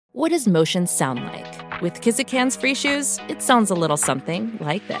What does motion sound like? With Kizikans free shoes, it sounds a little something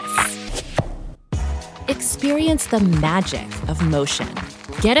like this. Experience the magic of motion.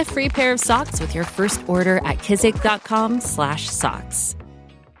 Get a free pair of socks with your first order at kizik.com/socks.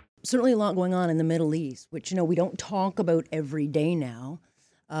 Certainly a lot going on in the Middle East, which, we don't talk about every day now,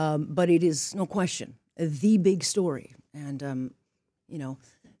 but it is, no question, the big story. And,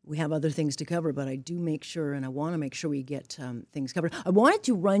 we have other things to cover, but I do make sure, and I want to make sure we get things covered. I wanted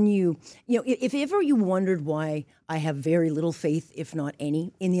to run you, if ever you wondered why I have very little faith, if not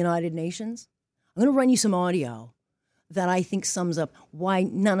any, in the United Nations, I'm going to run you some audio that I think sums up why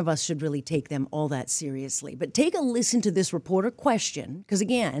none of us should really take them all that seriously. But take a listen to this reporter question, because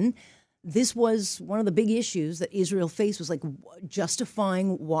again, this was one of the big issues that Israel faced, was like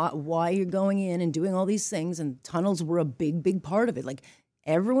justifying why you're going in and doing all these things, and tunnels were a big, big part of it. Like,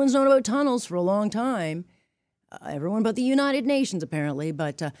 everyone's known about tunnels for a long time, everyone but the United Nations apparently,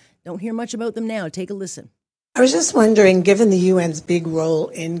 but don't hear much about them now. Take a listen. I was just wondering, given the UN's big role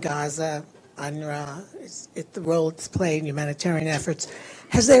in Gaza, UNRWA, the role it's played in humanitarian efforts,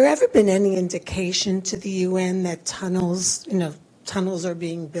 has there ever been any indication to the UN that tunnels are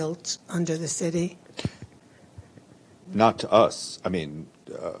being built under the city? Not to us. I mean,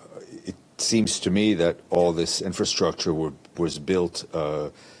 it seems to me that all this infrastructure was built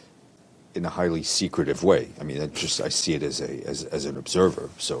in a highly secretive way. I mean, I see it as an observer.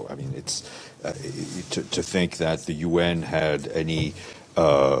 So, I mean, it's to think that the UN had any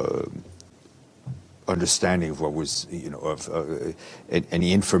understanding of what was,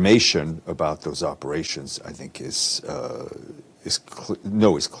 any information about those operations, I think is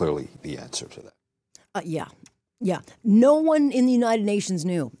clearly the answer to that. Yeah. No one in the United Nations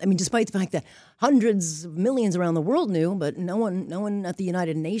knew. I mean, despite the fact that hundreds of millions around the world knew, but no one at the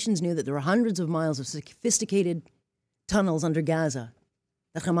United Nations knew that there were hundreds of miles of sophisticated tunnels under Gaza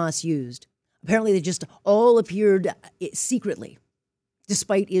that Hamas used. Apparently, they just all appeared secretly,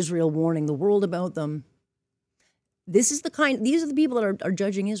 despite Israel warning the world about them. These are the people that are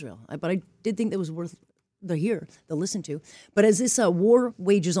judging Israel. But I did think that was worth to listen to. But as this war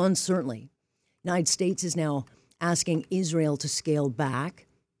wages on, certainly, the United States is now asking Israel to scale back.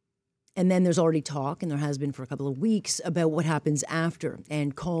 And then there's already talk, and there has been for a couple of weeks, about what happens after,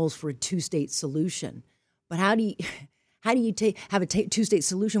 and calls for a two-state solution. But how do you have a two-state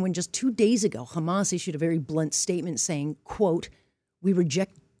solution when just 2 days ago Hamas issued a very blunt statement saying, quote, "We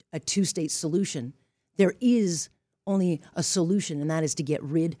reject a two-state solution. There is only a solution, and that is to get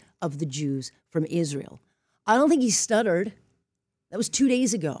rid of the Jews from Israel." I don't think he stuttered. That was 2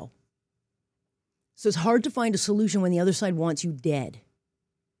 days ago. So it's hard to find a solution when the other side wants you dead.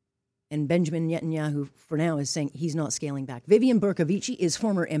 And Benjamin Netanyahu, for now, is saying he's not scaling back. Vivian Bercovici is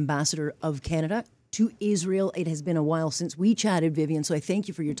former ambassador of Canada to Israel. It has been a while since we chatted, Vivian, so I thank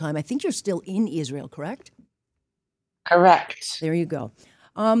you for your time. I think you're still in Israel, correct? Correct. There you go.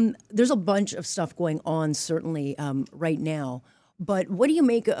 There's a bunch of stuff going on, certainly, right now. But what do you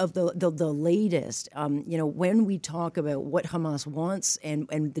make of the latest, when we talk about what Hamas wants and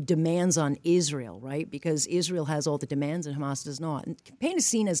the demands on Israel, right? Because Israel has all the demands and Hamas does not. And paint a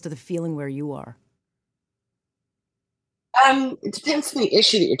scene as to the feeling where you are. It depends on the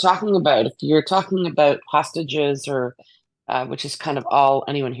issue that you're talking about. If you're talking about hostages or which is kind of all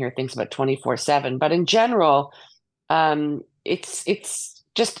anyone here thinks about 24/7. But in general, it's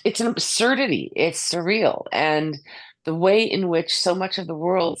an absurdity. It's surreal. And the way in which so much of the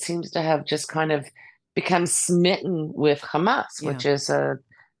world seems to have just kind of become smitten with Hamas, which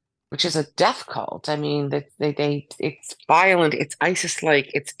is a death cult. I mean, it's violent, it's ISIS-like,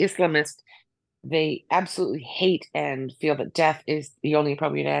 it's Islamist. They absolutely hate and feel that death is the only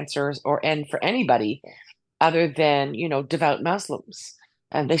appropriate answer or end for anybody other than, devout Muslims.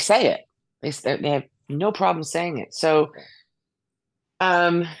 And they say it. They have no problem saying it. So,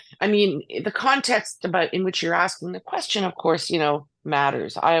 the context in which you're asking the question, of course,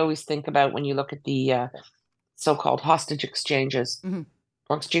 matters. I always think about when you look at the so-called hostage exchanges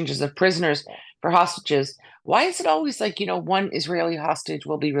or exchanges of prisoners for hostages. Why is it always like, one Israeli hostage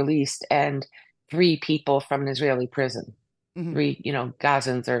will be released and 3 people from an Israeli prison, 3,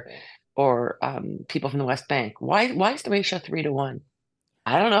 Gazans or people from the West Bank? Why is the ratio 3-1?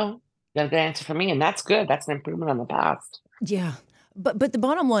 I don't know. You got a good answer for me, and that's good. That's an improvement on the past. Yeah. But the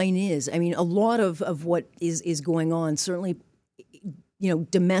bottom line is, a lot of what is going on, certainly,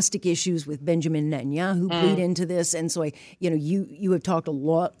 domestic issues with Benjamin Netanyahu bleed into this. And so, you have talked a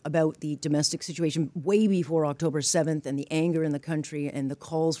lot about the domestic situation way before October 7th and the anger in the country and the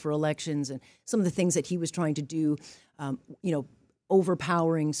calls for elections and some of the things that he was trying to do,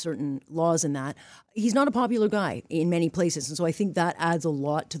 overpowering certain laws in that. He's not a popular guy in many places. And so I think that adds a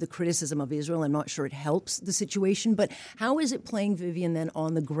lot to the criticism of Israel. I'm not sure it helps the situation. But how is it playing, Vivian, then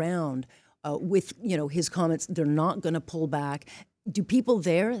on the ground with, his comments? They're not going to pull back. Do people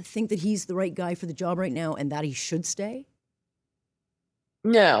there think that he's the right guy for the job right now and that he should stay?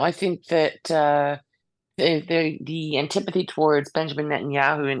 No, I think that the antipathy towards Benjamin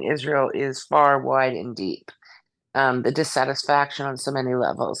Netanyahu in Israel is far wide and deep. The dissatisfaction on so many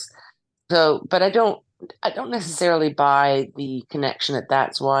levels. So, but I don't necessarily buy the connection that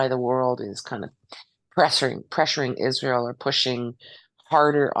that's why the world is kind of pressuring Israel or pushing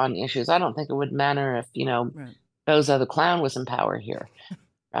harder on issues. I don't think it would matter if, Right. Bozo the clown was in power here.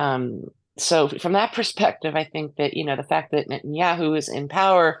 So from that perspective, I think that, the fact that Netanyahu is in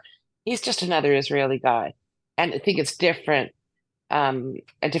power, he's just another Israeli guy. And I think it's different,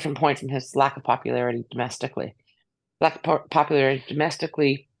 a different point from his lack of popularity domestically. Popularity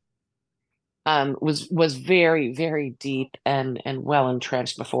domestically was very, very deep and well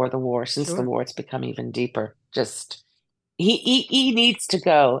entrenched before the war. Since Sure. the war, it's become even deeper. Just he needs to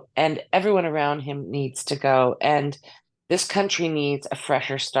go, and everyone around him needs to go, and this country needs a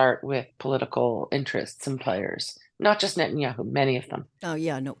fresher start with political interests and players. Not just Netanyahu, many of them. Oh,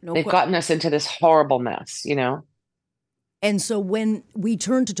 yeah, no. They've gotten us into this horrible mess, And so when we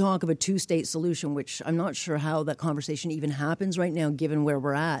turn to talk of a two-state solution, which I'm not sure how that conversation even happens right now, given where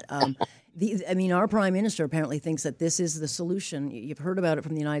we're at. Our prime minister apparently thinks that this is the solution. You've heard about it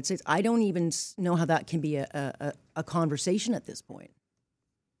from the United States. I don't even know how that can be a conversation at this point.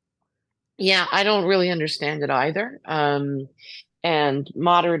 Yeah, I don't really understand it either. And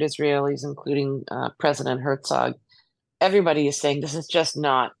moderate Israelis, including President Herzog, everybody is saying this is just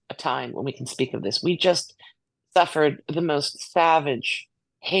not a time when we can speak of this. We just suffered the most savage,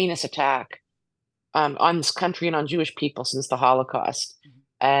 heinous attack on this country and on Jewish people since the Holocaust.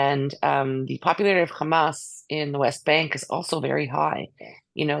 And the popularity of Hamas in the West Bank is also very high.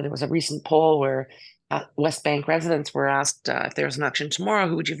 There was a recent poll where West Bank residents were asked if there was an election tomorrow,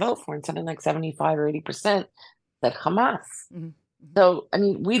 who would you vote for? And something like 75 or 80% said Hamas. Mm-hmm. So,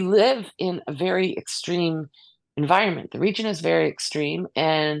 we live in a very extreme environment. The region is very extreme,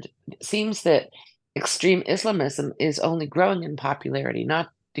 and it seems that extreme Islamism is only growing in popularity, not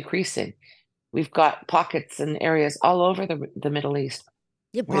decreasing. We've got pockets and areas all over the Middle East.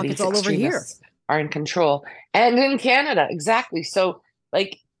 Yeah, pockets all over here are in control. And in Canada, exactly. So,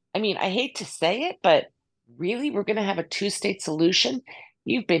 I hate to say it, but really, we're going to have a two-state solution.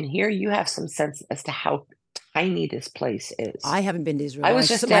 You've been here. You have some sense as to how tiny this place is. I haven't been to Israel. I was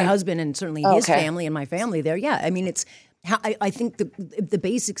just my husband and certainly his family and my family there. Yeah, it's how I think the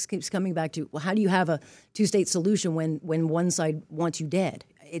basics keeps coming back to, well, how do you have a two-state solution when one side wants you dead?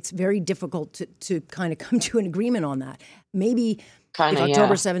 It's very difficult to kind of come to an agreement on that. Maybe if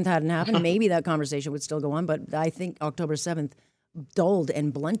October 7th hadn't happened, maybe that conversation would still go on. But I think October 7th dulled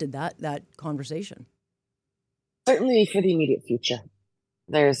and blunted that conversation. Certainly for the immediate future.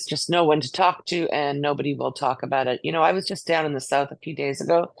 There's just no one to talk to, and nobody will talk about it. I was just down in the south a few days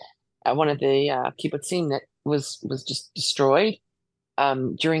ago at one of the kibbutzim that was just destroyed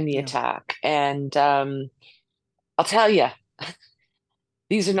during the attack. And I'll tell you,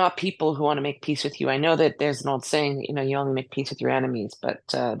 these are not people who want to make peace with you. I know that there's an old saying, you only make peace with your enemies, but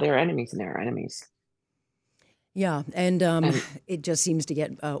they're enemies and they're enemies. Yeah, and it just seems to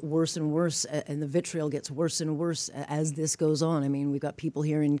get worse and worse, and the vitriol gets worse and worse as this goes on. We've got people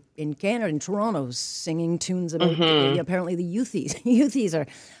here in Canada, in Toronto, singing tunes about apparently the Youthies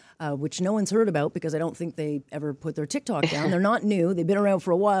are, which no one's heard about because I don't think they ever put their TikTok down. They're not new; they've been around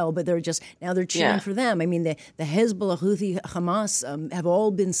for a while, but they're cheering for them. The Hezbollah, Houthi, Hamas have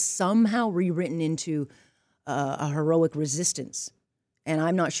all been somehow rewritten into a heroic resistance, and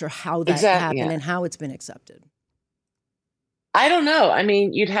I'm not sure how that happened and how it's been accepted. I don't know.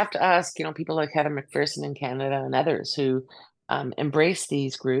 You'd have to ask, people like Heather McPherson in Canada and others who embrace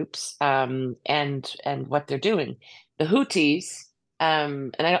these groups and what they're doing. The Houthis,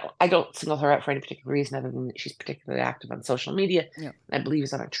 and I don't single her out for any particular reason other than that she's particularly active on social media. Yeah. I believe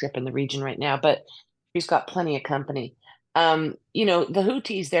is on a trip in the region right now, but she's got plenty of company. The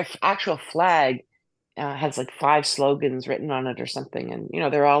Houthis, their actual flag has 5 slogans written on it or something, and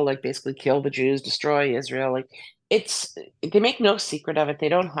they're all basically kill the Jews, destroy Israel. They make no secret of it. They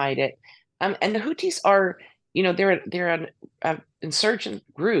don't hide it. And the Houthis are, they're an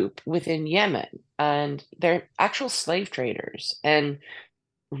insurgent group within Yemen, and they're actual slave traders and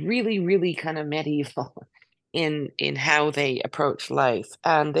really, really kind of medieval in how they approach life.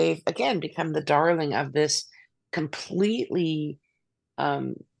 And they've, again, become the darling of this completely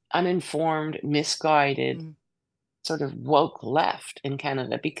uninformed, misguided sort of woke left in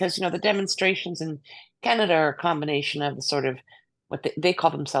Canada, because the demonstrations in Canada are a combination of the sort of what they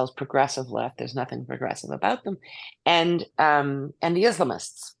call themselves progressive left. There's nothing progressive about them, and the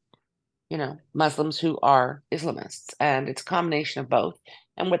Islamists, Muslims who are Islamists, and it's a combination of both.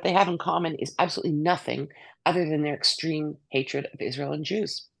 And what they have in common is absolutely nothing other than their extreme hatred of Israel and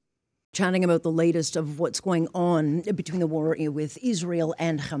Jews. Chatting about the latest of what's going on between the war with Israel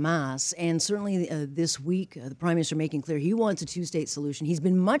and Hamas. And certainly this week, the Prime Minister making clear he wants a two-state solution. He's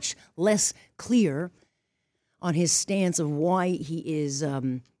been much less clear on his stance of why he is,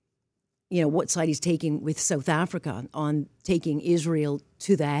 what side he's taking with South Africa on taking Israel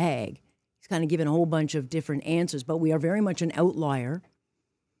to The Hague. He's kind of given a whole bunch of different answers, but we are very much an outlier.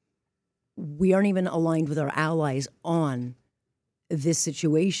 We aren't even aligned with our allies on this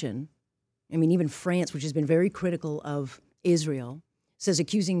situation. I mean, even France, which has been very critical of Israel, says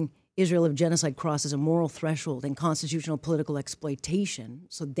accusing Israel of genocide crosses a moral threshold and constitutional political exploitation.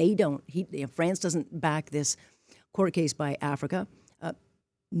 So France doesn't back this court case by Africa.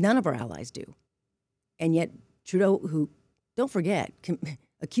 None of our allies do. And yet Trudeau, who, don't forget,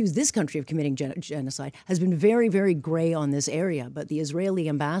 accused this country of committing genocide, has been very, very gray on this area. But the Israeli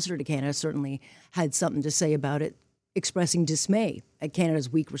ambassador to Canada certainly had something to say about it, expressing dismay at Canada's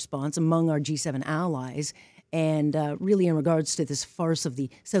weak response among our G7 allies, and really in regards to this farce of the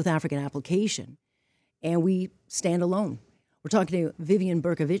South African application. And we stand alone. We're talking to Vivian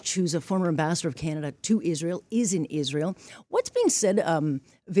Berkovich, who's a former ambassador of Canada to Israel, is in Israel. What's being said,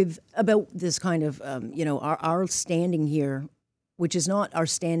 Viv, about this kind of, our standing here, which is not our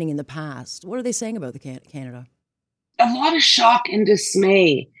standing in the past? What are they saying about Canada? A lot of shock and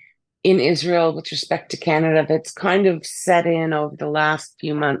dismay in Israel with respect to Canada that's kind of set in over the last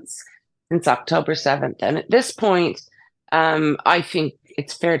few months since October 7th. And at this point, I think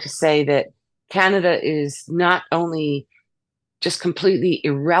it's fair to say that Canada is not only just completely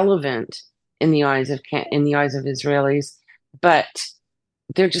irrelevant in the eyes of Israelis, but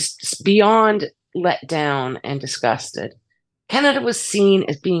they're just beyond let down and disgusted. Canada was seen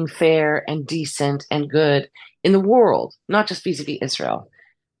as being fair and decent and good in the world, not just vis-a-vis Israel.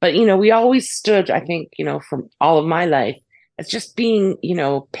 But, we always stood, I think, from all of my life as just being,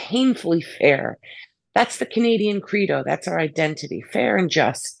 painfully fair. That's the Canadian credo. That's our identity. Fair and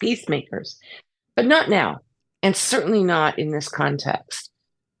just, peacemakers. But not now. And certainly not in this context.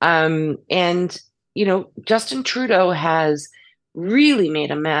 Justin Trudeau has really made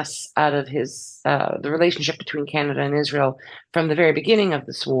a mess out of the relationship between Canada and Israel from the very beginning of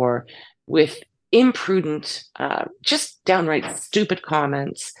this war, with imprudent, just downright stupid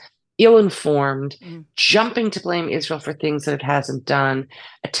comments, ill-informed, jumping to blame Israel for things that it hasn't done,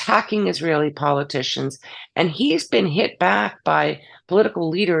 attacking Israeli politicians. And he's been hit back by political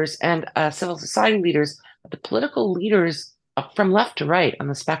leaders and civil society leaders, the political leaders from left to right on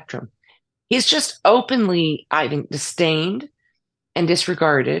the spectrum. He's just openly, I think, disdained and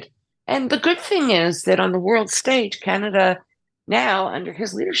disregarded. And the good thing is that on the world stage, Canada now, under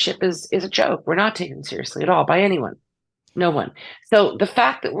his leadership, is a joke. We're not taken seriously at all by anyone. No one. So the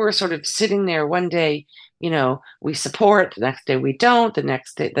fact that we're sort of sitting there one day, we support, the next day we don't, the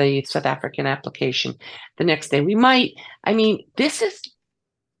next day the South African application, the next day we might. I mean, this is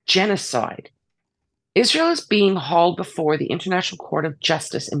genocide. Israel is being hauled before the International Court of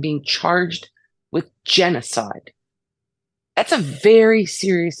Justice and being charged with genocide. That's a very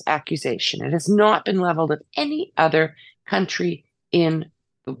serious accusation. It has not been leveled at any other country in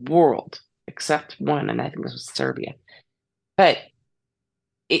the world, except one, and I think this was Serbia. But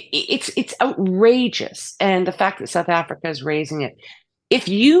it's outrageous, and the fact that South Africa is raising it. If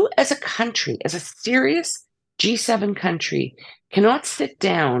you, as a country, as a serious G7 country, cannot sit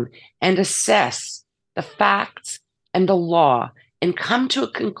down and assess the facts and the law and come to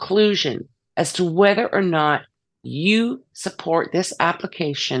a conclusion as to whether or not you support this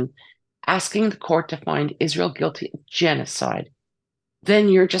application asking the court to find Israel guilty of genocide, then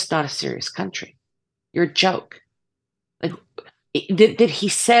you're just not a serious country. You're a joke. Like, that he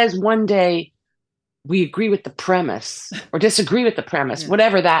says one day, we agree with the premise or disagree with the premise,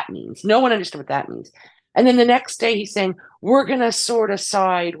 whatever that means. No one understood what that means. And then the next day he's saying, we're going to sort of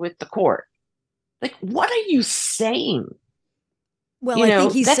side with the court. Like, what are you saying? Well, I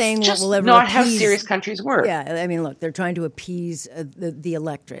think he's saying just we'll ever not appease, how serious countries work. Yeah, I mean, look, they're trying to appease the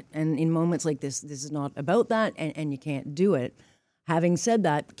electorate. And in moments like this is not about that, and you can't do it. Having said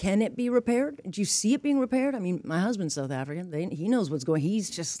that, can it be repaired? Do you see it being repaired? I mean, my husband's South African. He knows what's going on.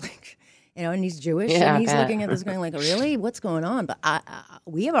 He's just like, and he's Jewish. Yeah, and he's looking at this going like, really? What's going on? But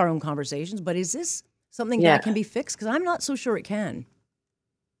we have our own conversations. But is this something that can be fixed? Because I'm not so sure it can.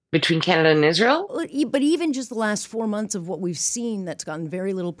 between Canada and Israel. But even just the last 4 months of what we've seen, that's gotten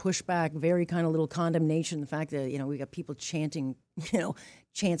very little pushback, very kind of little condemnation. The fact that we got people chanting,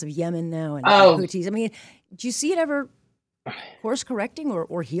 chants of Yemen now and Houthis. I mean, do you see it ever course correcting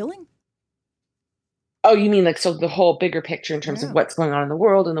or healing? Oh, you mean so the whole bigger picture in terms of what's going on in the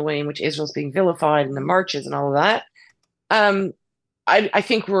world and the way in which Israel's being vilified and the marches and all of that? I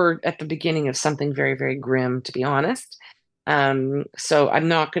think we're at the beginning of something very, very grim, to be honest. So I'm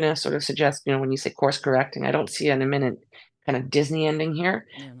not going to sort of suggest, when you say course correcting, I don't see an imminent kind of Disney ending here.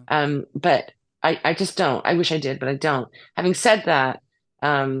 But I just don't. I wish I did, but I don't. Having said that,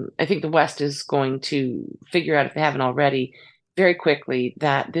 I think the West is going to figure out, if they haven't already, very quickly,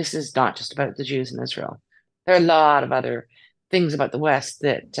 that this is not just about the Jews in Israel. There are a lot of other things about the West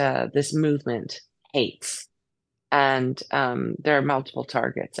that this movement hates. And there are multiple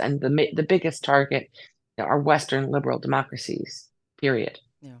targets. And the biggest target are Western liberal democracies, period.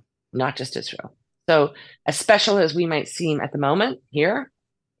 Yeah. Not just Israel. So as special as we might seem at the moment here,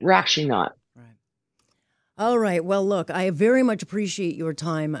 we're actually not. Right. All right. Well, look, I very much appreciate your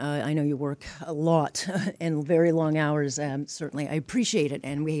time. I know you work a lot and very long hours. Certainly, I appreciate it.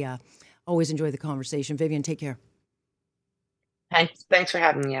 And we always enjoy the conversation. Vivian, take care. Thanks for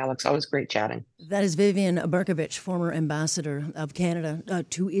having me, Alex. Always great chatting. That is Vivian Berkovich, former ambassador of Canada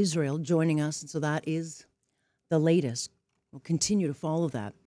to Israel, joining us. And so that is the latest. We'll continue to follow that.